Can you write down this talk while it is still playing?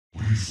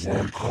Please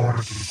like,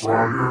 comment,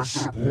 subscribe, and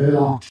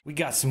support. We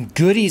got some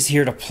goodies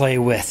here to play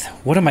with.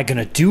 What am I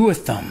gonna do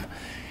with them?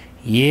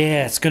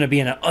 Yeah, it's gonna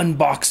be an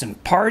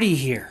unboxing party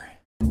here.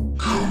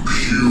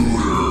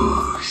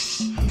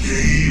 Computers,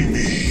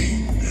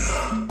 gaming,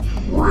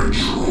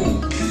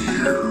 retro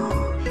gear,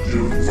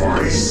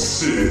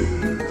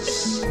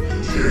 devices,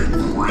 tech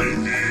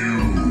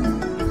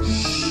reviews,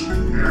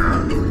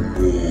 and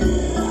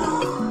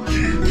more.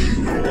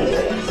 Geeking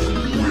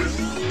Off with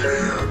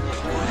AnthWare.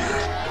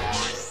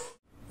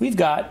 We've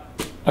got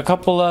a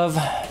couple of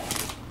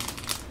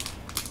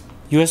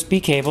USB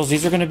cables.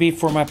 These are going to be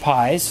for my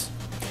Pis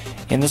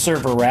in the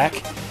server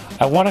rack.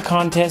 I won a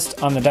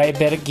contest on the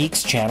Diabetic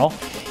Geeks channel,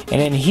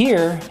 and in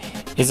here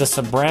is a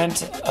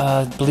Sabrant,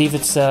 I believe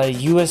it's a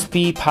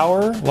USB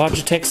power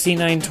Logitech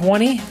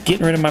C920.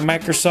 Getting rid of my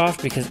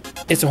Microsoft because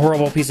it's a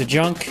horrible piece of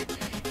junk.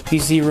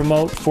 PC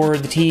remote for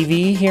the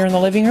TV here in the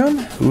living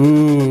room.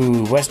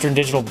 Ooh, Western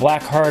Digital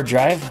black hard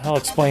drive. I'll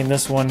explain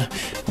this one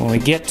when we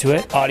get to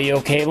it. Audio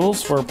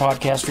cables for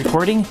podcast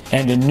recording,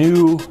 and a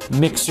new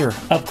mixer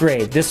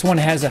upgrade. This one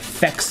has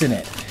effects in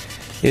it.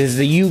 It is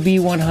the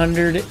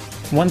UB100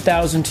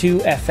 1002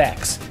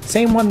 FX.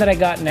 Same one that I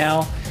got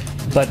now,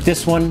 but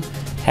this one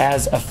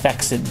has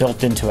effects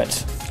built into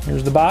it.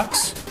 Here's the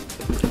box.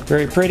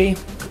 Very pretty.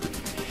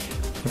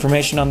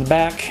 Information on the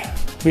back.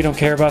 We don't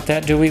care about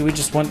that, do we? We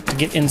just want to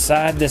get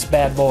inside this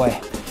bad boy.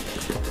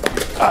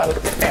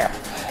 There.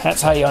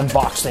 That's how you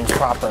unbox things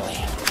properly.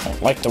 I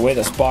don't like the way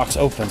this box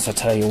opens, I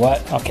tell you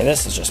what. Okay,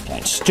 this is just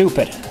plain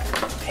stupid.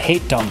 I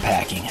hate dumb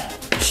packing.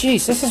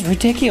 Jeez, this is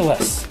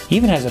ridiculous.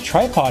 Even has a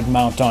tripod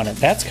mount on it.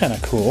 That's kind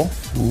of cool.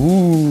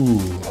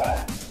 Ooh,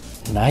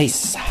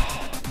 nice.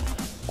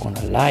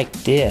 Gonna like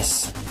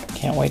this.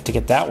 Can't wait to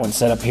get that one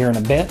set up here in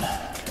a bit.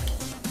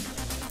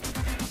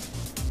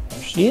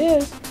 There she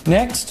is.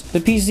 Next,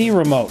 the PC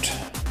remote.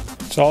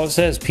 That's all it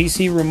says,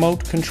 PC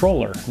remote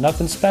controller.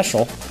 Nothing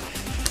special.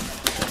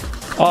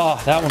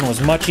 Oh, that one was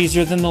much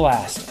easier than the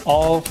last.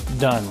 All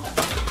done.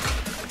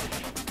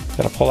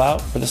 Got to pull out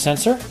for the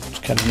sensor, which is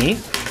kind of neat.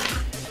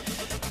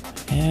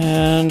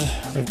 And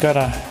we've got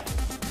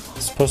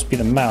it's supposed to be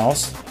the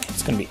mouse.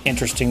 It's going to be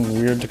interesting and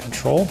weird to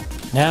control.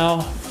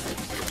 Now,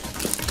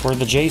 for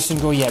the Jason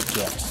Goyette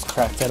gift. Let's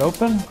crack that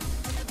open.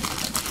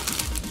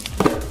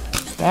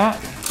 There's that.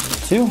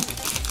 Two.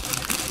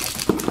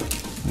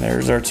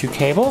 There's our two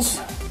cables.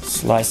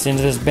 Slice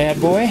into this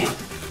bad boy.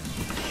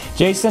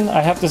 Jason,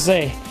 I have to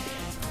say,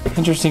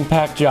 interesting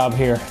pack job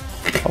here.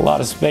 A lot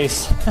of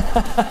space.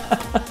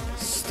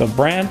 It's the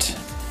Brandt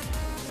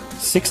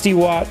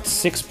 60-watt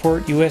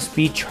 6-port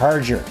USB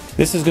charger.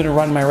 This is going to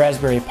run my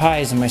Raspberry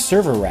Pis in my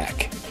server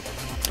rack.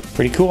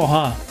 Pretty cool,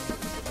 huh?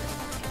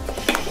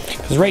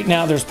 Because right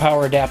now there's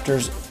power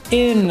adapters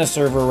in the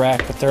server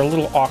rack, but they're a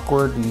little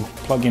awkward and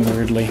plug in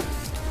weirdly.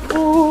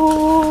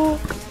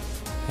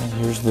 And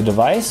here's the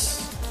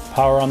device,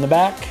 power on the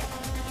back,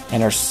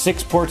 and our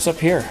 6 ports up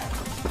here.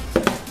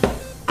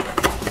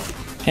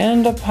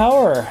 And a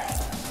power.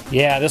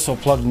 Yeah, this will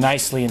plug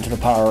nicely into the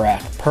power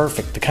rack.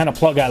 Perfect, the kind of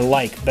plug I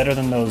like, better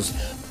than those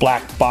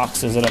black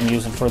boxes that I'm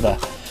using for the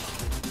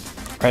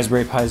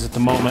Raspberry Pis at the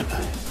moment.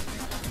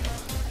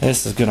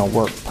 This is gonna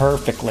work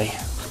perfectly.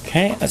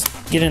 Okay, let's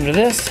get into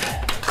this.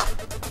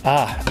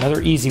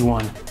 Another easy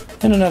one.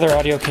 And another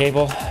audio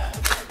cable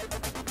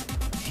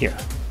here.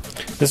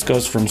 This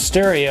goes from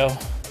stereo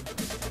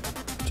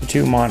to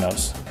 2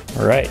 monos.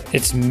 All right,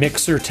 it's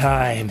mixer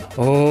time.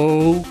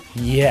 Oh,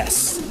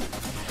 yes.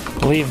 I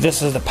believe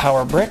this is the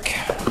power brick.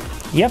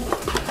 Yep.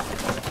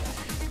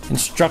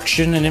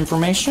 Instruction and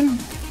information.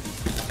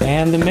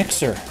 And the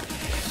mixer.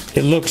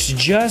 It looks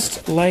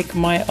just like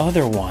my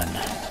other one.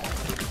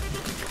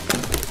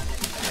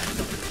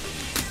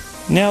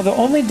 Now, the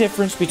only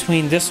difference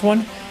between this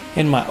one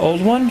and my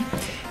old one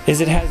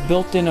is it has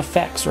built-in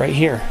effects right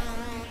here.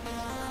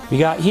 We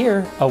got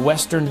here a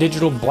Western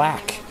Digital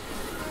Black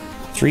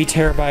 3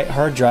 terabyte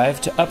hard drive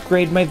to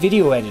upgrade my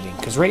video editing,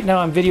 because right now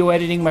I'm video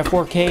editing my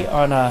 4K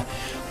on a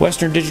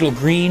Western Digital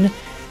Green,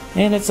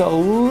 and it's a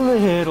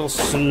little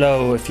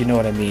slow, if you know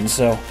what I mean.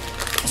 So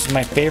this is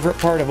my favorite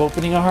part of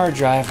opening a hard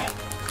drive.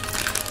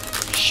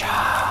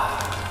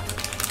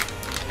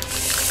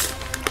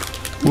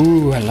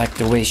 Ooh, I like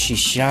the way she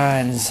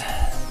shines.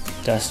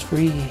 Dust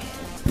free.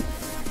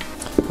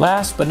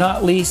 Last but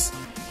not least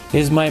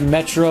is my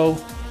Metro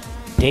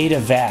Data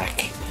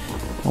Vac.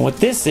 And what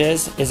this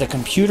is a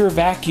computer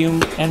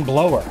vacuum and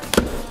blower.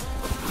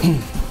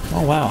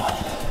 Oh wow.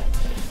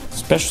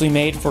 Especially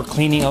made for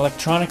cleaning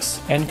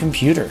electronics and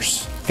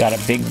computers. Got a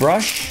big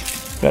brush,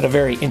 got a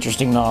very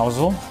interesting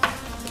nozzle,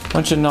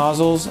 bunch of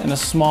nozzles and a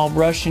small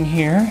brush in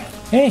here.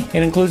 Hey,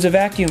 it includes a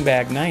vacuum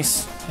bag,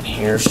 nice. And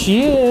here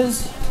she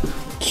is.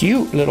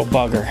 Cute little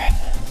bugger. I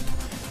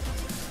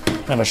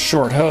have a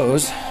short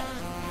hose.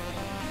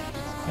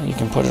 And you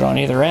can put it on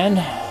either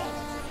end.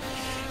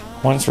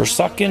 One's for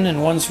sucking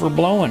and one's for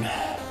blowing.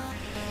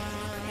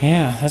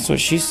 Yeah, that's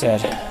what she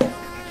said.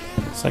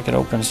 Looks like it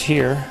opens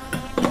here.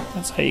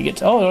 That's how you get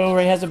to, oh, it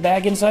already has a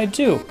bag inside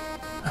too.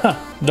 Huh,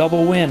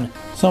 double win.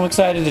 So I'm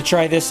excited to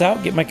try this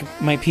out, get my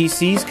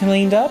PCs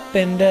cleaned up,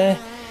 and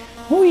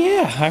oh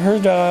yeah, I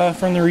heard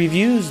from the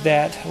reviews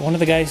that one of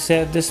the guys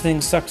said this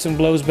thing sucks and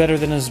blows better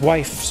than his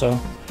wife, so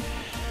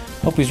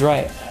hope he's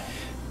right.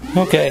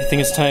 Okay, I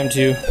think it's time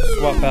to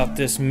swap out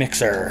this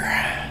mixer.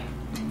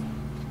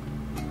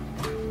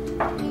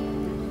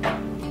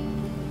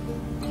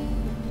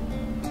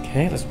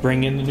 Okay, let's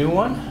bring in the new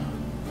one.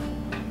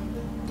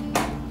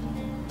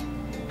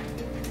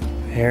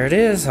 There it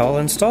is, all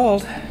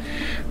installed.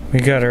 We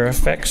got our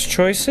effects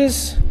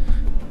choices.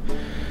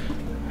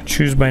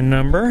 Choose by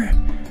number.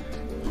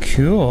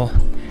 Cool.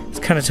 This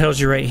kind of tells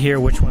you right here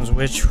which one's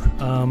which.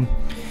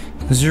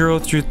 0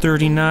 through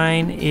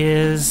 39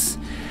 is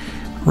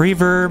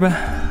reverb.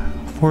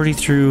 40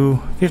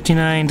 through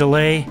 59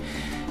 delay.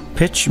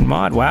 Pitch and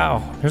mod.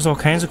 Wow, there's all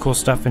kinds of cool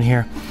stuff in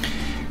here.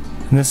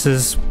 And this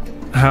is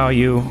how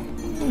you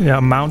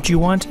amount you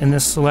want, and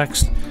this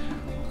selects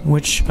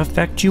which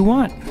effect you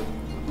want.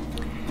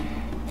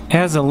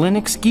 As a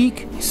Linux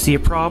geek, see a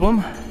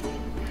problem?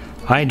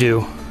 I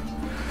do.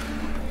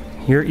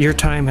 Your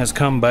time has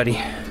come, buddy.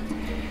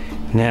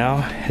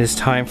 Now it is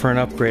time for an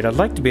upgrade. I'd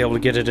like to be able to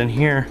get it in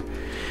here.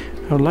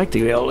 I would like to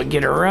be able to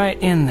get her right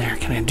in there.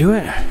 Can I do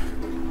it?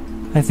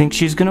 I think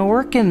she's gonna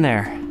work in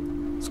there.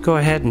 Let's go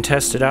ahead and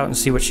test it out and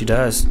see what she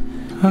does.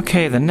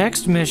 Okay, the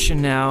next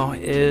mission now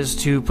is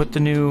to put the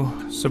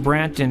new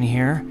Sabrant in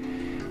here.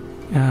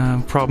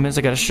 Problem is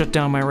I gotta shut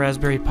down my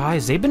Raspberry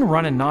Pis. They've been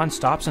running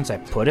non-stop since I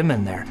put them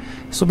in there.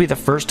 This will be the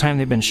first time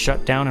they've been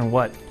shut down in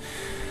what,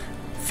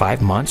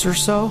 5 months or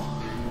so?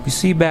 You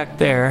see back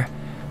there,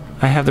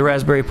 I have the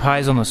Raspberry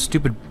Pis on the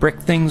stupid brick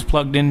things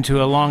plugged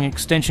into a long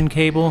extension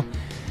cable.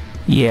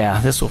 Yeah,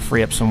 this will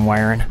free up some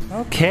wiring.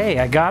 Okay,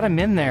 I got them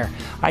in there.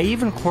 I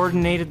even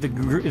coordinated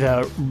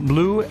the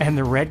blue and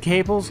the red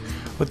cables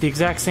with the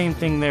exact same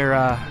thing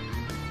their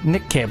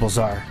NIC cables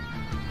are,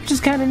 which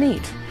is kind of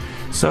neat.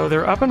 So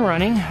they're up and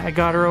running. I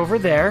got her over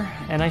there,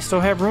 and I still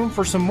have room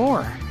for some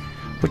more,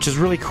 which is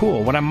really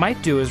cool. What I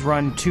might do is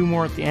run 2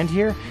 more at the end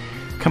here,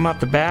 come out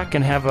the back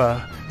and have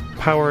a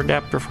power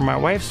adapter for my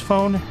wife's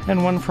phone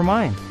and one for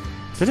mine.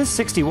 So it is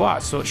 60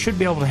 watts, so it should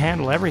be able to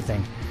handle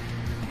everything.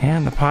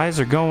 And the Pis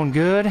are going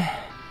good.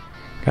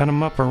 Got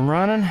them up and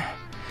running.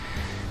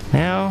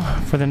 Now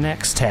for the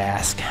next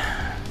task.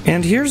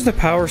 And here's the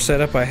power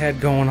setup I had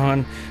going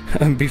on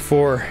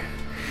before.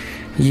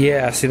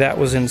 Yeah, see, that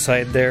was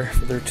inside there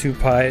for their 2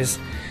 Pis.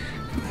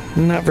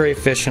 Not very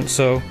efficient,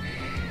 so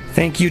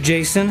thank you,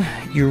 Jason.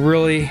 You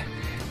really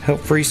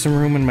helped free some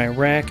room in my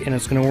rack, and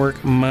it's going to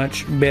work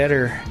much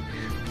better.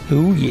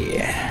 Ooh,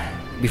 yeah.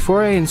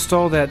 Before I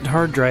install that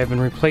hard drive and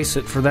replace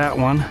it for that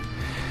one,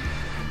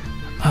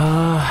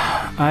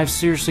 I've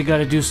seriously got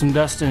to do some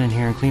dusting in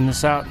here and clean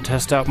this out and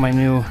test out my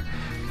new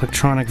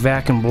electronic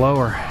vacuum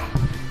blower.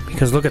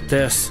 Because look at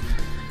this.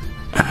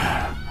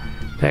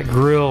 That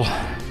grill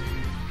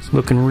is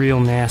looking real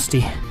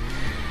nasty.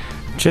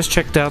 Just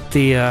checked out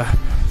the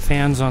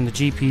fans on the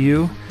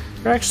GPU.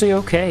 They're actually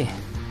okay.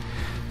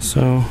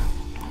 So,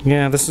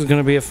 yeah, this is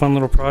going to be a fun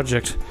little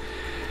project.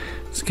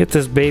 Let's get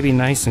this baby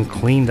nice and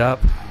cleaned up.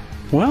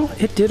 Well,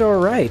 it did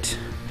alright.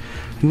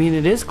 I mean,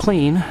 it is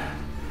clean.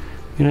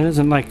 You know, it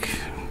isn't like,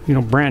 you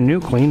know, brand new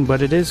clean,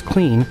 but it is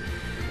clean.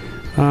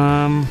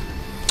 One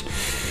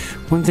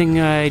thing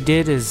I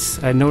did is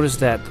I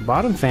noticed that the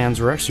bottom fans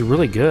were actually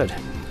really good.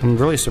 I'm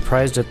really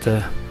surprised that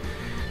the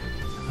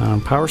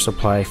power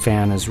supply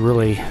fan is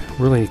really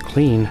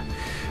clean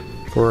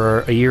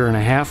for a year and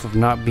a half of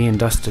not being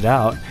dusted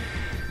out.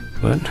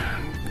 But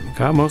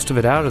got most of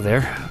it out of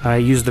there. I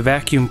used the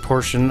vacuum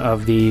portion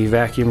of the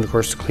vacuum, of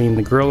course, to clean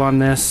the grill on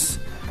this,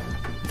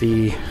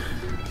 the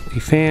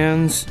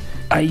fans.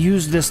 I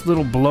used this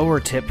little blower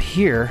tip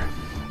here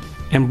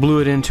and blew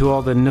it into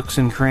all the nooks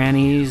and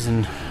crannies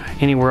and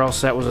anywhere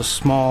else that was a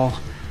small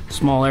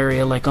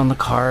area, like on the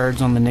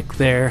cards, on the NIC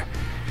there,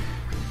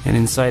 and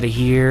inside of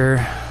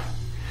here.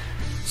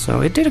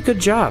 So it did a good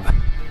job.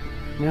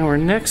 Now our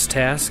next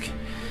task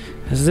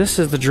is this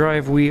is the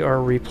drive we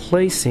are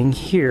replacing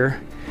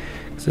here.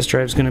 This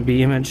drive is going to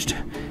be imaged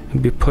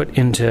and be put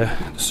into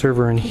the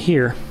server in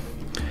here.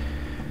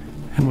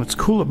 And what's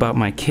cool about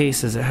my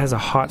case is it has a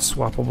hot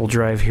swappable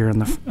drive here in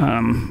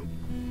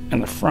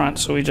the front.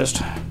 So we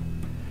just,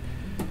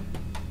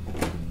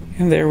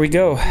 and there we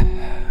go.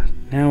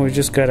 Now we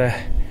just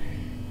gotta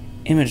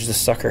image the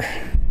sucker.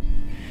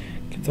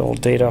 Get the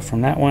old data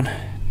from that one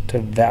to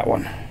that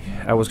one.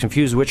 I was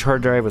confused which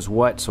hard drive was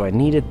what, so I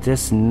needed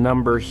this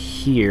number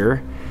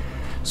here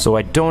so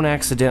I don't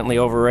accidentally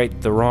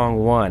overwrite the wrong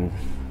one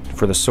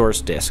for the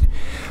source disk.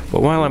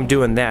 But while I'm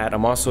doing that,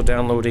 I'm also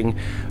downloading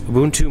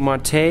Ubuntu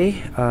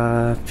Mate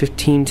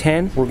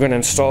 15.10. We're going to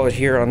install it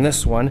here on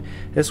this one.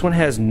 This one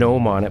has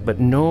GNOME on it, but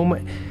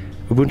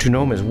Ubuntu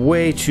GNOME is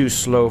way too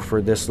slow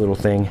for this little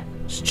thing.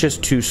 It's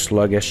just too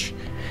sluggish.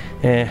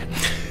 And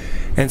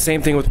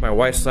same thing with my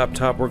wife's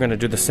laptop. We're going to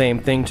do the same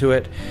thing to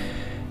it.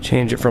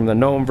 Change it from the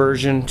GNOME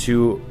version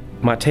to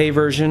Mate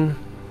version.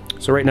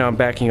 So right now I'm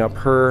backing up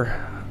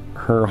her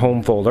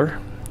home folder,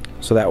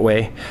 so that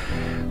way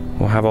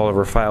we'll have all of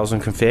her files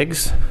and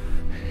configs.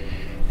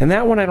 And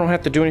that one I don't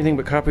have to do anything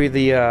but copy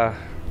the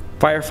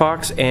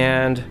Firefox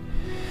and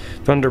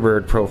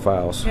Thunderbird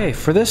profiles. Okay,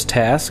 for this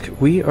task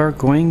we are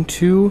going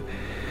to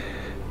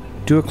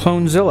do a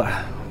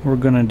Clonezilla. We're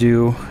going to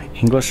do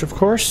English, of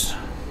course.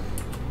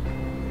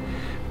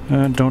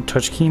 Don't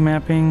touch key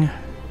mapping.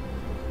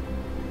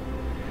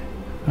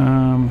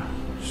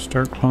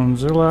 Start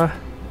Clonezilla.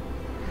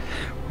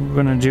 We're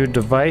going to do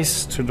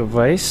device to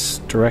device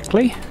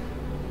directly.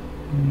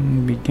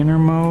 Beginner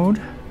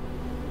mode.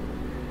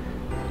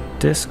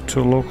 Disk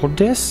to local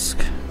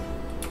disk.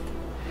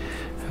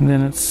 And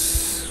then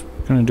it's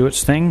going to do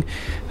its thing.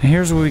 And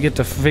here's where we get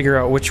to figure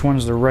out which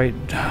one's the right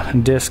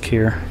disk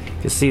here.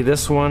 You can see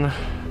this one,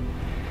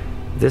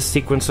 this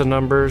sequence of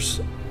numbers,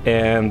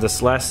 and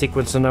this last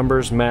sequence of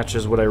numbers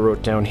matches what I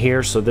wrote down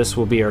here, so this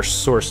will be our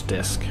source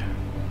disk.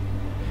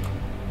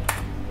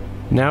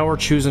 Now we're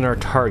choosing our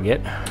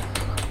target,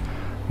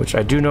 which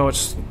I do know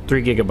it's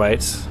 3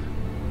 gigabytes,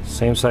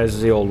 same size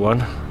as the old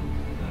one.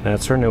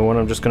 That's our new one.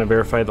 I'm just going to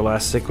verify the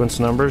last sequence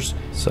numbers.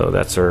 So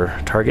that's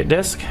our target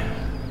disk.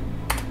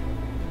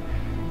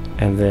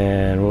 And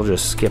then we'll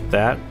just skip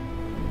that.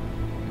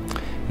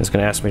 It's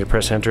going to ask me to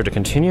press enter to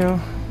continue.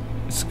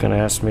 It's going to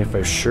ask me if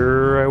I'm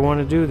sure I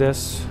want to do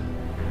this.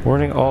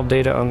 Warning, all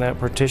data on that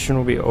partition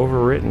will be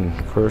overwritten.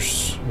 Of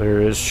course,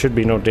 should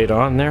be no data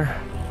on there.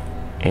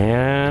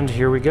 And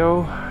here we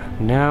go.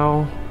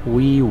 Now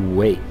we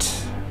wait.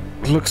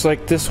 Looks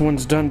like this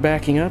one's done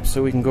backing up,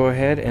 so we can go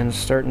ahead and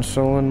start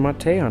installing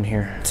Mate on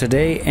here.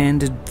 Today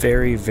ended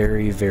very,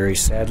 very, very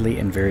sadly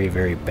and very,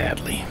 very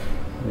badly.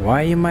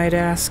 Why, you might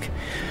ask?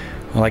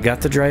 Well, I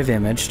got the drive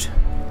imaged,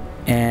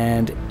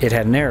 and it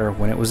had an error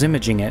when it was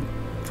imaging it.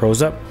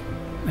 Froze up.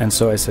 And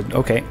so I said,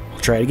 okay, we'll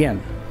try it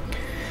again.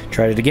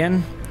 Tried it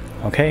again.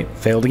 Okay,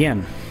 failed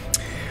again.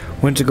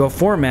 Went to go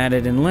format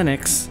it in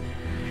Linux,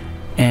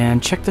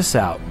 and check this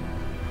out.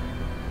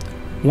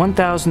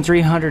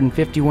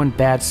 1,351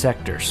 bad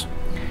sectors.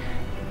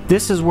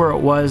 This is where it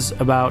was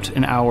about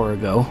an hour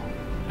ago.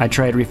 I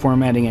tried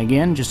reformatting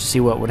again just to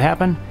see what would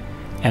happen,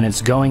 and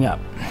it's going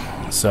up.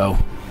 So,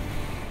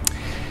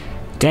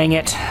 dang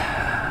it.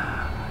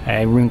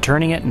 I'm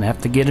returning it and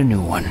have to get a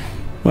new one.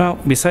 Well,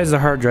 besides the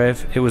hard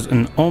drive, it was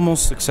an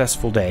almost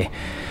successful day.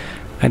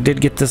 I did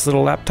get this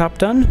little laptop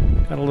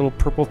done. Got a little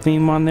purple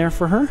theme on there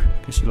for her,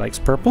 because she likes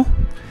purple.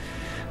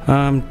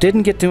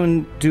 Didn't get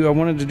to do. I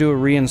wanted to do a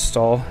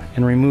reinstall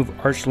and remove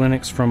Arch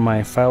Linux from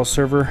my file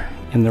server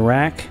in the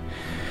rack,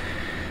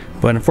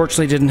 but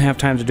unfortunately didn't have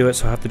time to do it,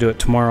 so I'll have to do it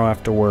tomorrow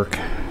after work,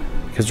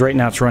 because right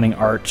now it's running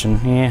Arch, and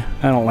I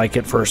don't like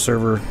it for a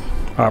server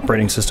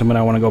operating system, and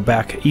I want to go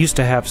back. It used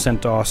to have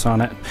CentOS on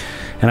it,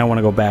 and I want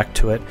to go back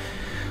to it.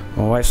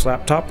 My wife's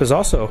laptop is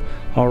also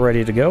all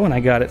ready to go, and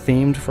I got it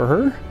themed for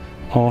her,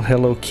 all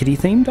Hello Kitty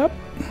themed up.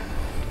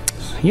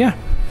 So, yeah.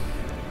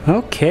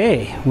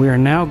 Okay, we are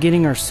now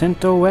getting our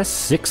CentOS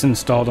 6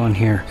 installed on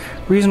here.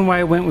 Reason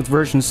why I went with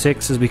version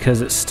 6 is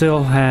because it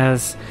still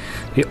has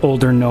the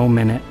older GNOME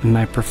in it, and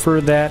I prefer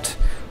that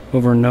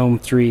over GNOME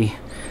 3.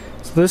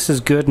 So this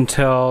is good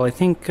until I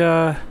think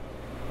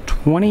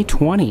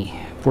 2020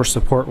 for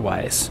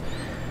support-wise.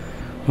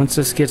 Once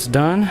this gets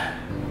done,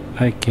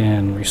 I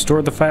can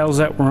restore the files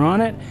that were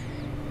on it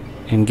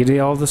and get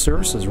all the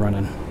services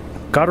running.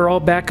 Got her all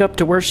back up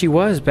to where she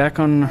was back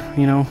on,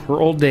 her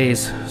old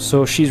days.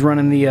 So she's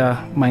running the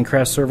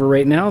Minecraft server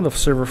right now, the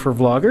server for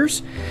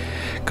vloggers.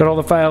 Got all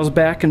the files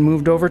back and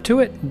moved over to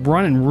it.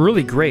 Running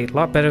really great, a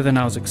lot better than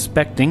I was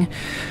expecting.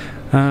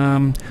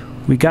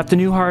 We got the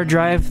new hard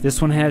drive.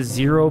 This one has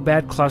 0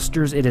 bad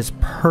clusters. It is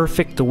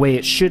perfect the way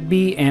it should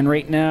be, and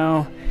right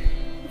now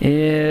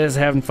is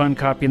having fun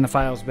copying the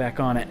files back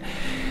on it.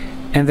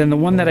 And then the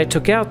one that I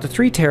took out, the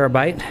 3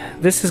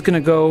 terabyte, this is going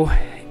to go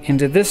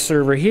into this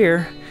server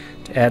here,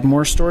 add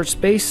more storage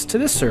space to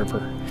this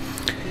server.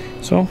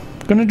 So, I'm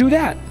gonna do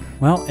that.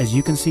 Well, as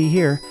you can see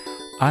here,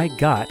 I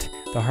got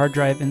the hard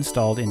drive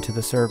installed into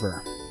the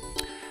server.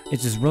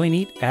 It's just really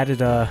neat. Added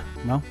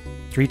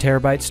 3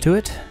 terabytes to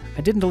it.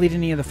 I didn't delete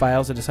any of the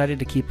files. I decided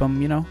to keep them.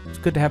 It's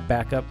good to have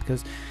backup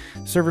because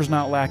the server's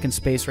not lacking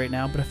space right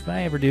now, but if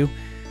I ever do,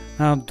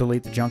 I'll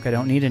delete the junk I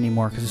don't need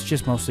anymore, because it's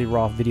just mostly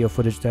raw video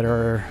footage that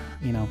are,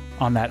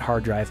 on that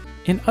hard drive.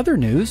 In other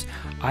news,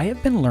 I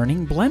have been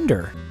learning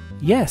Blender.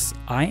 Yes,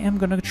 I am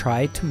going to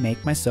try to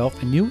make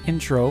myself a new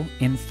intro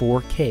in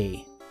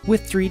 4K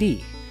with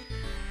 3D.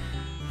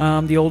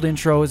 The old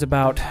intro is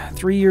about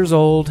 3 years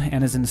old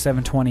and is in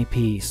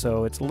 720p,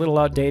 so it's a little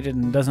outdated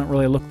and doesn't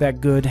really look that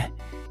good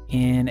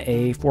in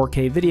a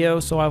 4K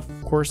video, so of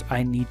course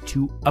I need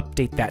to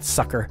update that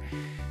sucker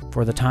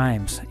for the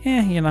times.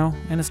 And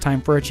it's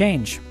time for a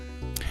change.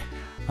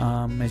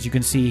 As you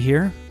can see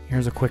here,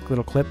 here's a quick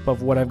little clip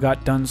of what I've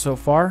got done so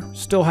far.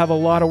 Still have a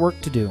lot of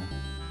work to do.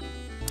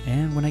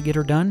 And when I get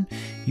her done,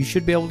 you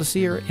should be able to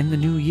see her in the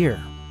new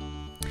year.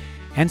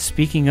 And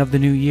speaking of the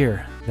new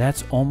year,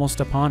 that's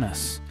almost upon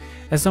us.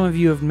 As some of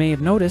you may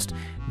have noticed,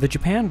 the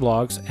Japan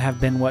vlogs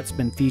have been what's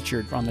been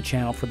featured on the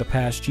channel for the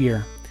past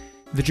year.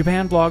 The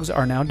Japan vlogs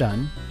are now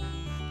done,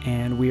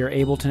 and we are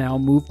able to now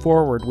move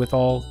forward with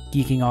all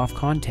Geeking Off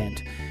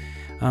content.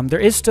 There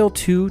is still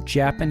 2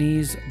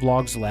 Japanese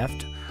vlogs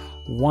left.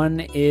 One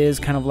is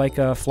kind of like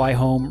a fly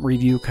home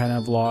review kind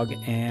of vlog,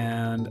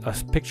 and a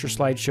picture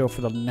slideshow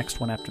for the next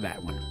one after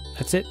that one.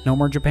 That's it. No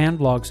more Japan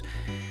vlogs.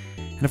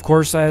 And of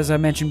course, as I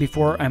mentioned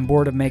before, I'm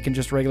bored of making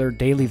just regular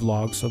daily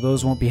vlogs, so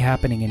those won't be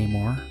happening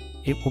anymore.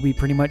 It will be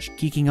pretty much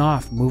geeking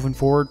off moving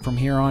forward from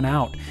here on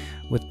out,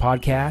 with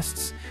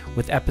podcasts,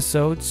 with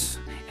episodes,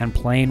 and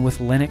playing with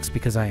Linux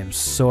because I am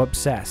so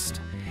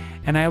obsessed.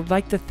 And I would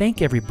like to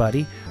thank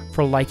everybody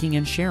for liking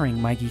and sharing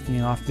my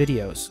Geeking Off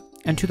videos,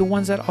 and to the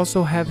ones that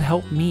also have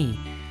helped me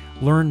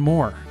learn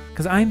more,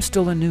 because I'm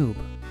still a noob,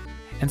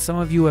 and some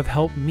of you have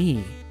helped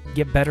me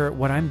get better at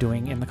what I'm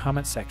doing in the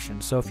comment section.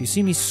 So if you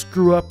see me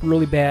screw up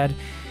really bad,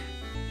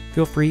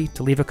 feel free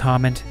to leave a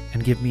comment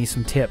and give me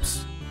some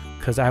tips,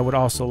 because I would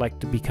also like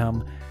to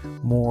become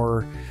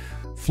more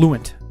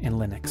fluent in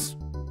Linux.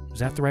 Is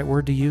that the right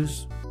word to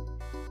use?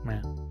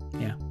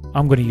 Yeah,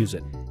 I'm going to use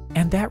it.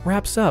 And that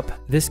wraps up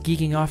this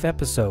Geeking Off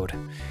episode.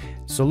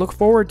 So look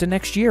forward to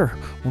next year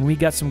when we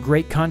got some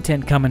great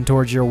content coming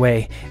towards your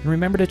way. And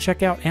remember to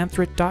check out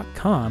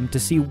anthrit.com to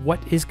see what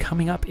is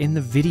coming up in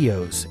the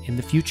videos in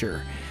the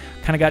future.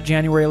 Kind of got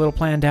January a little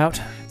planned out.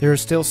 There are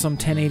still some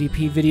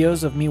 1080p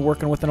videos of me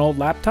working with an old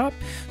laptop,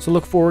 so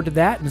look forward to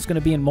that, and it's going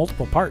to be in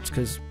multiple parts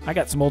because I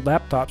got some old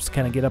laptops to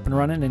kind of get up and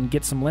running and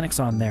get some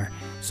Linux on there.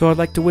 So I'd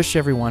like to wish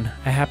everyone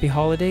a happy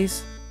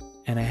holidays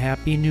and a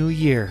happy new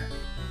year.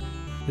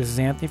 This is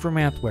Anthony from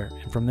AnthWare,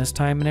 and from this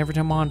time and every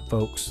time on,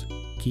 folks,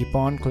 keep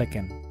on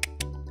clicking.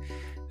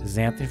 This is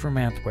Anthony from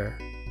AnthWare,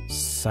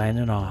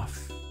 signing off.